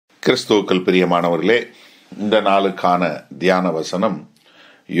கிறிஸ்துவுக்குள் பிரியமானவர்களே, இந்த நாளுக்கான தியான வசனம்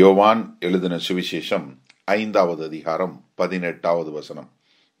யோவான் எழுதின சுவிசேஷம் 5வது அதிகாரம் 18வது வசனம்.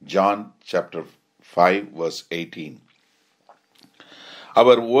 John chapter 5 verse 18.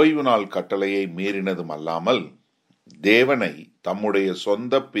 அவர் ஓய்வு நாள் கட்டளையை மீறினதும் அல்லாமல் தேவனை தம்முடைய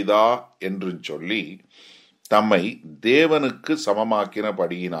சொந்த பிதா என்று சொல்லி தம்மை தேவனுக்கு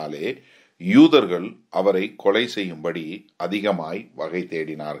சமமாக்கினபடியினாலே யூதர்கள் அவரை கொலை செய்யும்படி அதிகமாய் வகை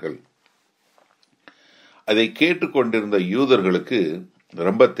தேடினார்கள். அதை கேட்டுக்கொண்டிருந்த யூதர்களுக்கு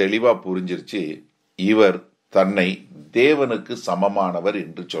ரொம்ப தெளிவா புரிஞ்சிருச்சு, இவர் தன்னை தேவனுக்கு சமமானவர்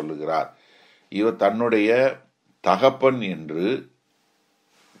என்று சொல்லுகிறார், இவர் தன்னுடைய தகப்பன் என்று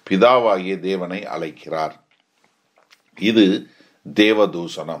பிதாவாகிய தேவனை அழைக்கிறார். இது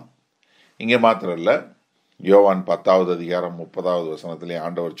தேவதூஷணம். இங்கே மாத்திரம் இல்ல, யோவான் 10வது அதிகாரம் 30வது வசனத்திலே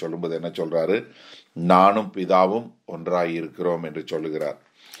ஆண்டவர் சொல்லும்போது என்ன சொல்றாரு? நானும் பிதாவும் ஒன்றாயிருக்கிறோம் என்று சொல்லுகிறார்.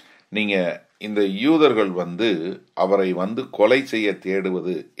 நீங்க இந்த யூதர்கள் அவரை கொலை செய்ய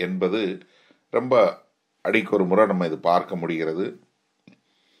தேடுவது என்பது ரொம்ப அடிக்கொரு முறை நம்ம இது பார்க்க முடிகிறது.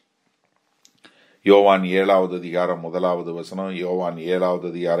 யோவான் 7வது அதிகாரம் 1வது வசனம், யோவான் 7வது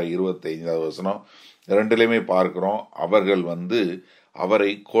அதிகாரம் 25வது வசனம், ரெண்டுலையுமே பார்க்கிறோம். அவர்கள் அவரை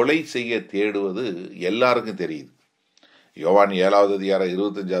கொலை செய்ய தேடுவது எல்லாருக்கும் தெரியுது. யோவான் 7வது அதிகாரம்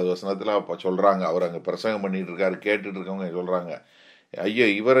 25வது வசனத்துல சொல்றாங்க, அவர் அங்க பிரசங்கம் பண்ணிட்டு இருக்காரு, கேட்டுட்டு இருக்கவங்க சொல்றாங்க, ஐயோ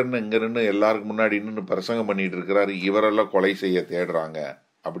இவர் என்ன இங்க நின்று எல்லாருக்கும் முன்னாடி நின்று பிரசங்கம் பண்ணிட்டு இருக்கிறாரு, இவரெல்லாம் கொலை செய்ய தேடுறாங்க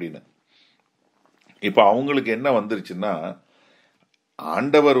அப்படின்னு. இப்ப அவங்களுக்கு என்ன வந்துருச்சுன்னா,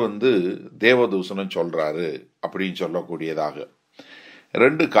 ஆண்டவர் தேவதூஷணம் சொல்றாரு அப்படின்னு சொல்லக்கூடியதாக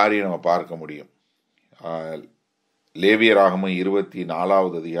ரெண்டு காரியம் நம்ம பார்க்க முடியும். லேவியராகமம்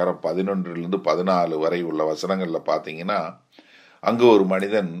 24வது அதிகாரம் 11லிருந்து 14 வரை உள்ள வசனங்கள்ல பார்த்தீங்கன்னா, அங்கு ஒரு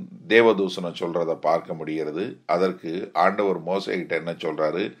மனிதன் தேவதூஷணம் சொல்றத பார்க்க முடிகிறது. அதற்கு ஆண்டவர் மோசே கிட்ட என்ன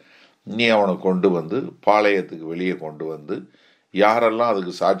சொல்றாரு? நீ அவனை கொண்டு பாளையத்துக்கு வெளியே கொண்டு யாரெல்லாம்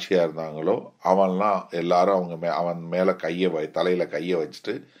அதுக்கு சாட்சியா இருந்தாங்களோ அவன்லாம் எல்லாரும் அவன் மேல தலையில கையை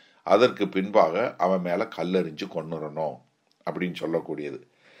வச்சுட்டு அதற்கு பின்பாக அவன் மேல கல்லெறிஞ்சு கொன்னுறணும் அப்படின்னு சொல்லக்கூடியது.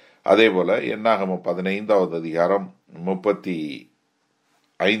 அதே போல என்னாகமம் 15வது அதிகாரம்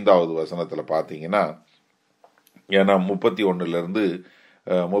 35வது வசனத்துல பாத்தீங்கன்னா, ஏன்னா 31லிருந்து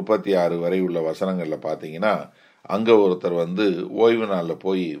 36 வரை உள்ள வசனங்கள்ல பாத்தீங்கன்னா, அங்க ஒருத்தர் ஓய்வு நாள்ல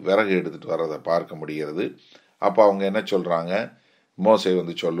போய் விறகு எடுத்துட்டு வர்றதை பார்க்க முடிகிறது. அப்ப அவங்க என்ன சொல்றாங்க? மோசே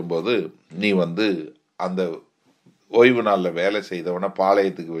சொல்லும்போது, நீ அந்த ஓய்வு நாள்ல வேலை செய்தவனை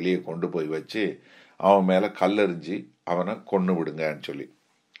பாளையத்துக்கு வெளியே கொண்டு போய் வச்சு அவன் மேல கல்லெறிஞ்சு அவனை கொன்னு விடுங்கன்னு சொல்லி.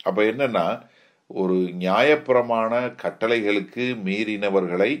 அப்ப என்னன்னா, ஒரு நியாயப்பிரமாண கட்டளைகளுக்கு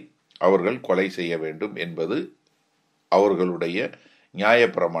மீறினவர்களை அவர்கள் கொலை செய்ய வேண்டும் என்பது அவர்களுடைய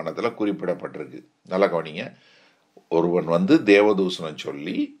நியாயப்பிரமாணத்துல குறிப்பிடப்பட்டிருக்கு. நல்ல கவனிங்க. ஒருவன் தேவதூஷணம்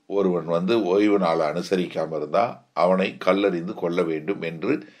சொல்லி ஒருவன் ஓய்வு நாளை அனுசரிக்காம இருந்தா அவனை கல்லறிந்து கொள்ள வேண்டும்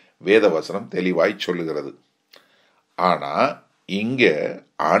என்று வேதவசனம் தெளிவாய் சொல்லுகிறது. ஆனா இங்க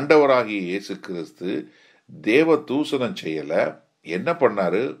ஆண்டவராகிய இயேசு கிறிஸ்து தேவதூஷணம் செய்யல. என்ன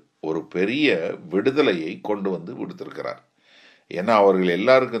பண்ணாரு? ஒரு பெரிய விடுதலையை கொண்டு விடுத்திருக்கிறார். ஏன்னா அவர்கள்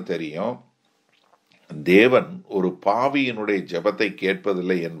எல்லாருக்கும் தெரியும், தேவன் ஒரு பாவியினுடைய ஜெபத்தை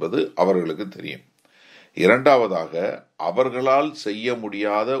கேட்பதில்லை என்பது அவர்களுக்கு தெரியும். இரண்டாவதாக, அவர்களால் செய்ய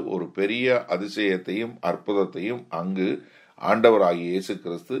முடியாத ஒரு பெரிய அதிசயத்தையும் அற்புதத்தையும் அங்கு ஆண்டவராகிய இயேசு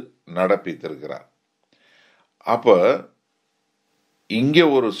கிறிஸ்து நடப்பித்திருக்கிறார். அப்ப இங்க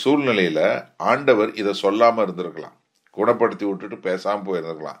ஒரு சூழ்நிலையில ஆண்டவர் இதை சொல்லாம இருந்திருக்கலாம், குணப்படுத்தி விட்டுட்டு பேசாம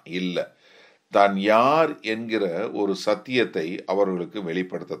போயிருந்திருக்கலாம். இல்ல, தான் யார் என்கிற ஒரு சத்தியத்தை அவர்களுக்கு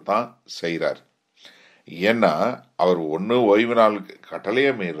வெளிப்படுத்தத்தான் செய்கிறார். ஏன்னா அவர் ஒண்ணு ஓய்வு நாள்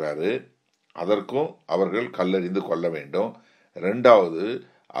கட்டளையை மீறாரு, அதற்கும் அவர்கள் கல்லறிந்து கொள்ள வேண்டும். இரண்டாவது,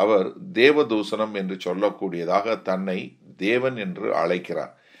 அவர் தேவதூஷணம் என்று சொல்லக்கூடியதாக தன்னை தேவன் என்று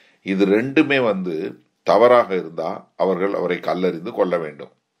அழைக்கிறார். இது ரெண்டுமே தவறாக இருந்தா அவர்கள் அவரை கல்லறிந்து கொள்ள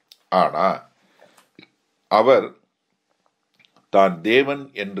வேண்டும். ஆனா அவர் தான் தேவன்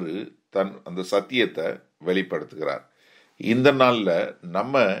என்று அந்த சத்தியத்தை வெளிப்படுத்துகிறார். இந்த நாள்ல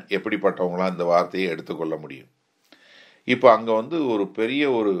நம்ம எப்படிப்பட்டவங்களா இந்த வார்த்தையை எடுத்துக்கொள்ள முடியும்? இப்ப அங்க ஒரு பெரிய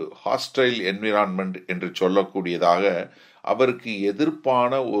ஒரு ஹாஸ்டைல் என்விரான்மெண்ட் என்று சொல்லக்கூடியதாக அவருக்கு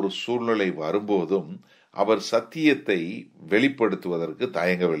எதிர்ப்பான ஒரு சூழ்நிலை வரும்போதும் அவர் சத்தியத்தை வெளிப்படுத்துவதற்கு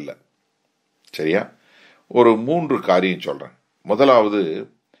தயங்கவில்லை. சரியா? ஒரு 3 காரியம் சொல்றேன். முதலாவது,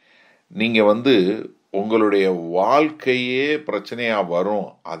 நீங்க உங்களுடைய வாழ்க்கையே பிரச்சனையா வரும்,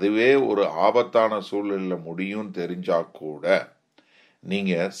 அதுவே ஒரு ஆபத்தான சூழ்நிலையில முடியும் தெரிஞ்சா கூட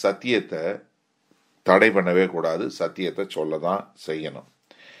நீங்க சத்தியத்தை தடை பண்ணவே கூடாது, சத்தியத்தை சொல்லதான் செய்யணும்.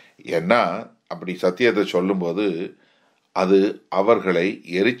 ஏன்னா அப்படி சத்தியத்தை சொல்லும்போது அது அவர்களை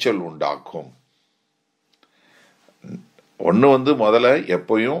எரிச்சல் உண்டாக்கும். ஒன்று முதல்ல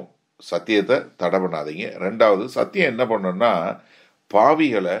எப்பயும் சத்தியத்தை தடை பண்ணாதீங்க. ரெண்டாவது, சத்தியம் என்ன பண்ணும்னா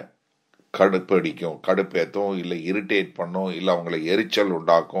பாவிகளை கடுப்படிக்கும், கடுப்பேற்றும், இல்லை இரிட்டேட் பண்ணும், இல்லை அவங்கள எரிச்சல்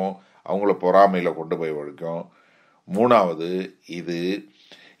உண்டாக்கும், அவங்கள பொறாமையில் கொண்டு போய் வலிக்கும். மூணாவது, இது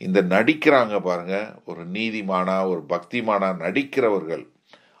இந்த நடிக்கிறாங்க பாருங்க, ஒரு நீதிமானா ஒரு பக்திமானா நடிக்கிறவர்கள்,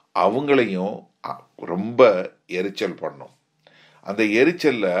 அவங்களையும் ரொம்ப எரிச்சல் பண்ணும். அந்த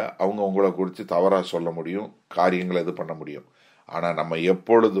எரிச்சல்ல அவங்க உங்களை குறித்து தவறாக சொல்ல முடியும், காரியங்களை இது பண்ண முடியும். ஆனால் நம்ம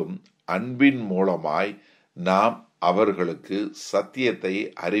எப்பொழுதும் அன்பின் மூலமாய் நாம் அவர்களுக்கு சத்தியத்தை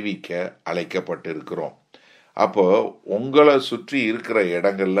அறிவிக்க அழைக்கப்பட்டிருக்கிறோம். அப்போ உங்களை சுற்றி இருக்கிற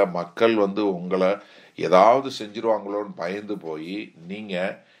இடங்கள்ல மக்கள் உங்களை ஏதாவது செஞ்சிருவாங்களோன்னு பயந்து போய் நீங்க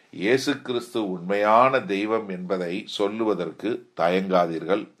இயேசு கிறிஸ்து உண்மையான தெய்வம் என்பதை சொல்லுவதற்கு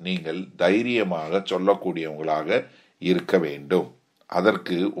தயங்காதீர்கள். நீங்கள் தைரியமாக சொல்லக்கூடியவங்களாக இருக்க வேண்டும்.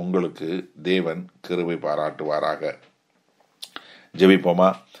 அதற்கு உங்களுக்கு தேவன் கிருபை பாராட்டுவாராக. ஜெபிப்போமா.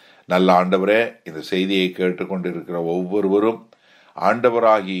 நல்ல ஆண்டவரே, இந்த செய்தியை கேட்டுக்கொண்டிருக்கிற ஒவ்வொருவரும்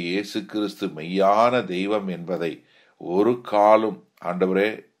ஆண்டவராகிய இயேசு கிறிஸ்து மெய்யான தெய்வம் என்பதை ஒரு காலம் ஆண்டவரே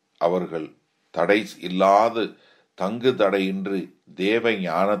அவர்கள் தடை இல்லாது தங்கு தடையின்றி தேவ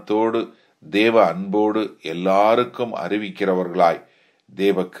ஞானத்தோடு தேவ அன்போடு எல்லாருக்கும் அறிவிக்கிறவர்களாய்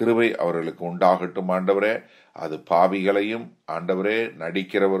தேவ கிருபை அவர்களுக்கு உண்டாகட்டும் ஆண்டவரே. அது பாவிகளையும் ஆண்டவரே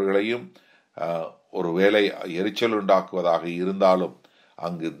நடிக்கிறவர்களையும் ஒருவேளை எரிச்சல் உண்டாக்குவதாக இருந்தாலும்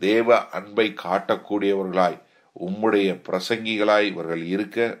அங்கு தேவ அன்பை காட்டக்கூடியவர்களாய் உம்முடைய பிரசங்கிகளாய் இவர்கள்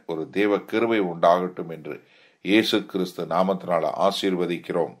இருக்க ஒரு தேவ கிருபை உண்டாகட்டும் என்று இயேசு கிறிஸ்து நாமத்தினால்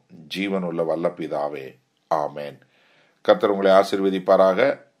ஆசீர்வதிக்கிறோம் ஜீவனுள்ள வல்ல பிதாவே, ஆமேன். கர்த்தர் உங்களை ஆசீர்வதிப்பாராக.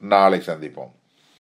 நாளை சந்திப்போம்.